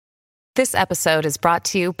This episode is brought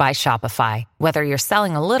to you by Shopify. Whether you're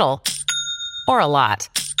selling a little or a lot,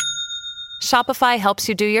 Shopify helps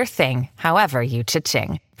you do your thing, however you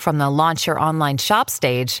cha-ching. From the launch your online shop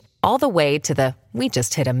stage, all the way to the we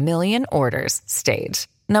just hit 1 million orders stage.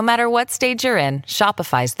 No matter what stage you're in,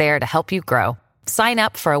 Shopify's there to help you grow. Sign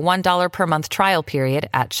up for a $1 per month trial period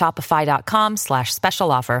at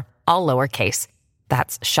shopify.com/special offer, all lowercase.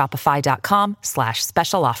 That's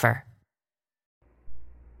shopify.com/special offer.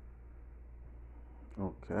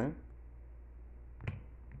 Okay.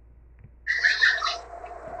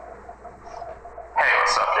 Hey,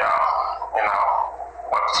 what's up, y'all?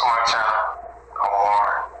 Welcome to my channel. I'm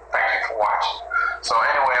Warren. Thank you for watching. So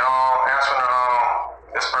anyway, answering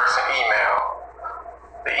this person email.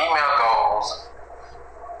 The email goes,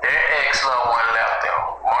 their ex loved one left them.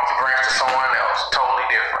 Monkey branch to someone else, totally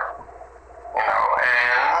different.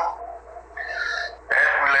 And that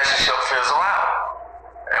relationship fizzled out.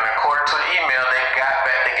 And according to the email, they got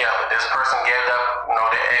back together. This person gave up,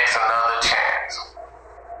 their ex another chance.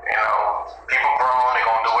 People grown, they're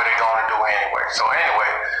gonna do what they're gonna do anyway. So anyway,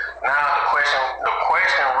 now the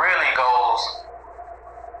question really goes,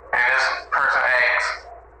 and this person asks,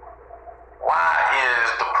 why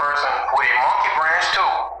is the person with a monkey branch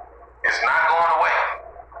too is not going away?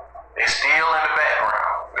 They still in the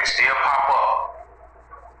background. They still pop up.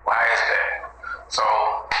 Why is that? So,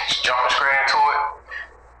 jumping straight into it,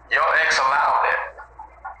 your ex allowed that.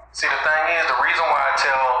 See, the thing is, the reason why I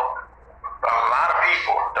tell a lot of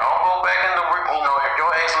people, don't go back in if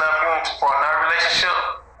your ex left you for another relationship,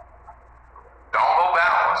 don't go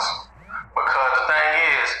backwards. Because the thing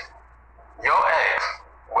is, your ex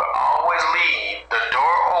will always leave the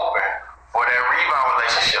door open for that rebound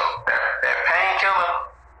relationship. That painkiller,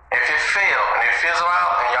 if it failed and it fizzles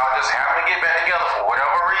out and y'all just happen to get back together for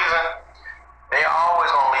whatever reason, they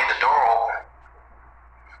always gonna leave the door open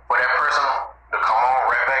for that person to come on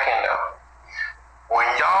right back in there.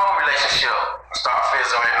 When y'all relationship start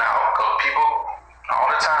fizzling out, because people all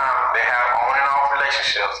the time, they have on and off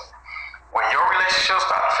relationships. When your relationship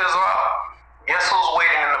start to fizzle out, guess who's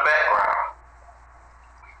waiting in the background?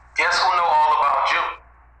 Guess who know all about you?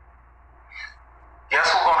 Guess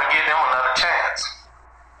who's gonna give them another chance?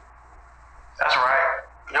 That's right,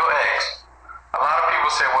 your ex. A lot of people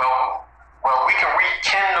say, well, we can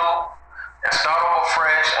rekindle and start over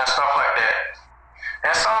fresh and stuff like that.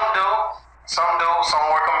 And some do, some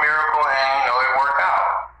work a miracle and, it work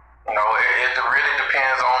out. It really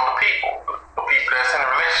depends on the people that's in the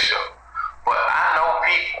relationship. But I know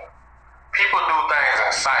people do things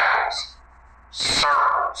in cycles,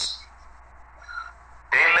 circles.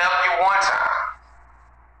 They left you one time,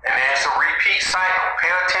 and then it's a repeat cycle.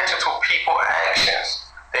 Pay attention to people's actions.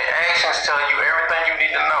 Their actions tell you everything you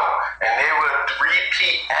need to know, and they will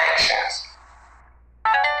repeat actions.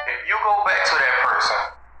 If you go back to that person,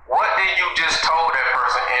 what did you just told that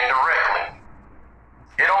person indirectly?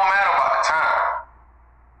 It don't matter about the time.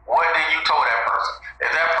 What did you told that person?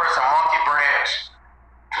 If that person monkey branch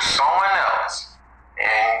to someone else,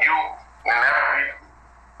 and you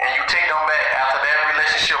take them back after that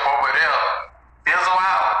relationship over there fizzle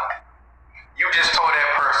out, you just told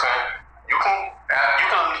that person you can.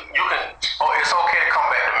 Oh, it's okay to come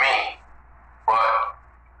back to me, but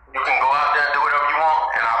you can go out there and do whatever you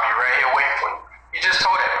want, and I'll be right here waiting for you. You just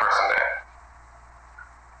told that person that.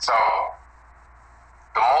 So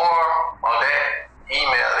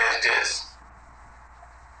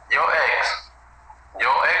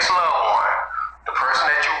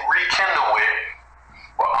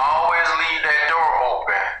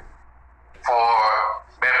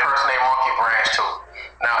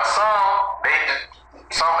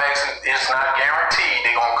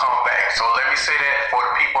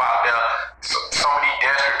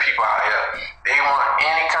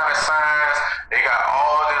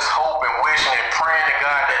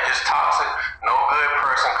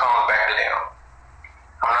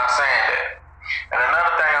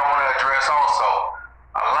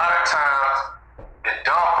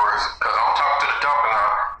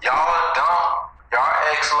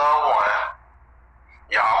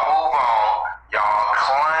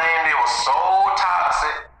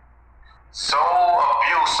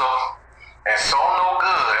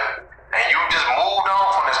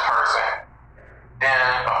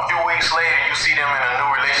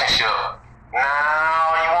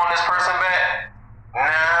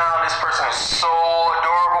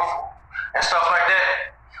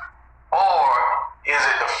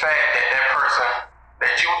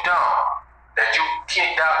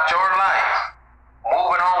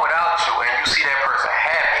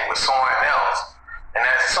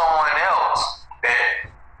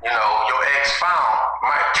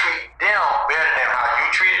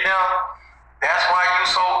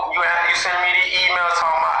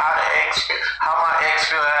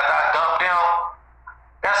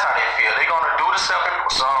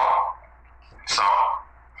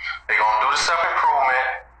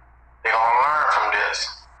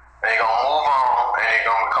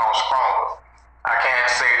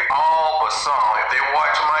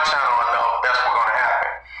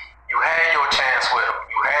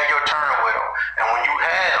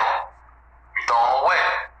had them, you throw them away.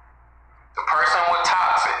 The person was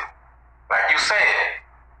toxic, like you said,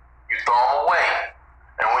 you throw them away.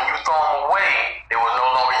 And when you throw them away, it was no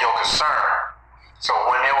longer your concern. So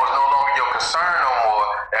when it was no longer your concern no more,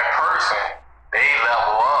 that person, they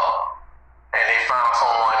level up and they found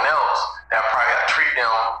someone else that probably treat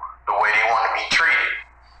them the way they want to be treated.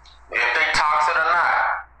 If they toxic or not,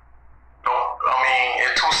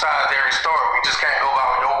 it's two sides to every story. We just can't go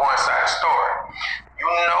by your one-sided story. You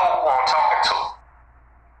know who I'm talking to.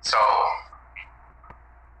 So,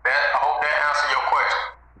 I hope that answered your question.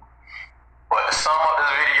 But to sum up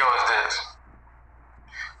this video is this.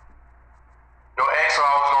 Your ex are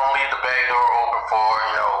always going to leave the back door open for,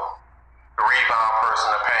 the rebound person,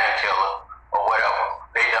 the painkiller, or whatever.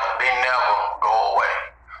 They never go away.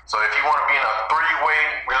 So if you want to be in a three-way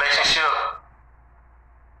relationship,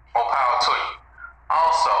 more power to you.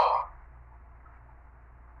 Also,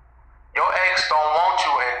 your ex don't want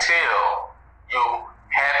you until you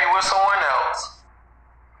happy with someone else,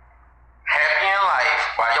 happy in life.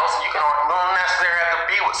 You don't necessarily have to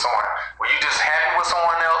be with someone. When you just happy with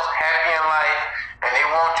someone else, happy in life, and they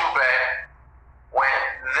want you back when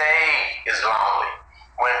they is lonely,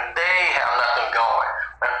 when they have nothing going,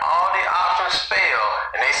 when all the options fail,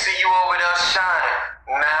 and they see you over there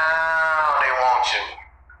shining. Now they want you.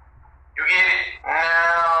 You get it?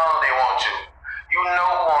 Now they want you. You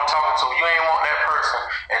know who I'm talking to. You ain't want that person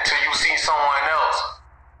until you see someone else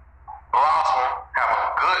blossom, have a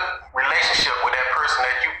good relationship with that person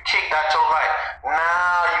that you kicked out your life.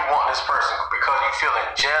 Now you want this person because you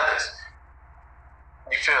feeling jealous.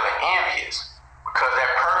 You feeling envious because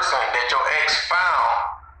that person that your ex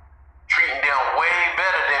found treating them way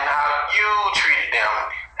better than how you treated them.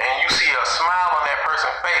 And you see a smile on that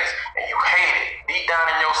person's face and you hate it. Deep down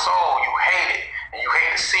in your soul, you hate it. And you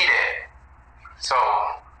hate to see that. So,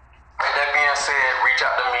 with that being said, reach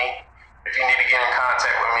out to me if you need to get in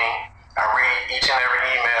contact with me. I read each and every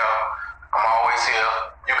email. I'm always here.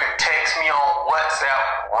 You can text me on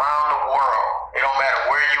WhatsApp around the world. It don't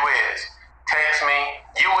matter where you is. Text me.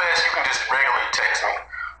 US, you can just regularly text me.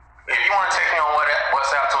 If you want to text me on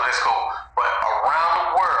WhatsApp too, that's cool. But around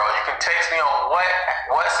the world, you can text me on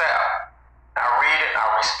WhatsApp. I read it, I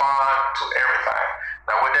respond to everything.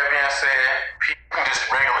 Now, with that being said, people can just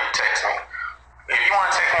regularly text me. If you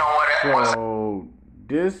want to text me on WhatsApp. So,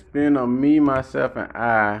 this been a Me, Myself, and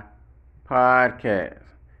I podcast.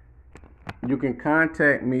 You can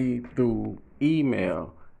contact me through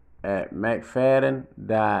email at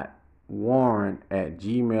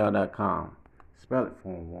mcfadden.warren@gmail.com. Spell it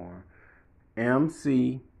for him, Warren.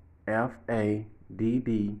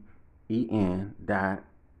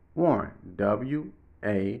 McFadden.Warren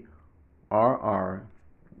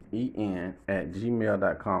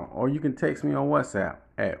WARREN@gmail.com. Or you can text me on WhatsApp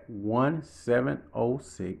at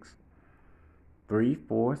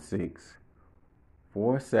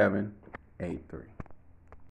 1706-346-4783.